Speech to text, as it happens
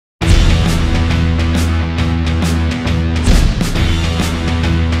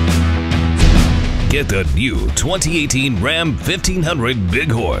Get the new 2018 Ram 1500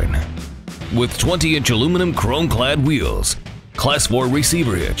 Bighorn. With 20-inch aluminum chrome-clad wheels, Class 4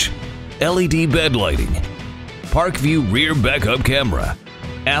 receiver hitch, LED bed lighting, Park View rear backup camera,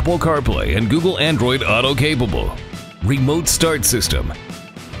 Apple CarPlay and Google Android Auto capable, remote start system,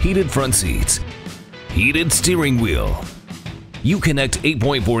 heated front seats, heated steering wheel, Uconnect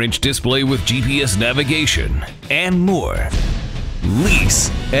 8.4-inch display with GPS navigation, and more.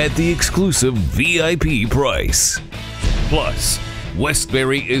 Lease at the exclusive VIP price. Plus,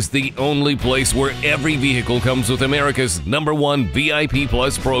 Westbury is the only place where every vehicle comes with America's #1 VIP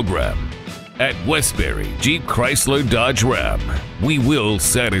Plus program. At Westbury Jeep Chrysler Dodge Ram, we will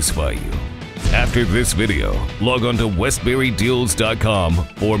satisfy you. After this video, log on to westburydeals.com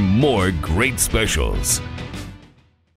for more great specials.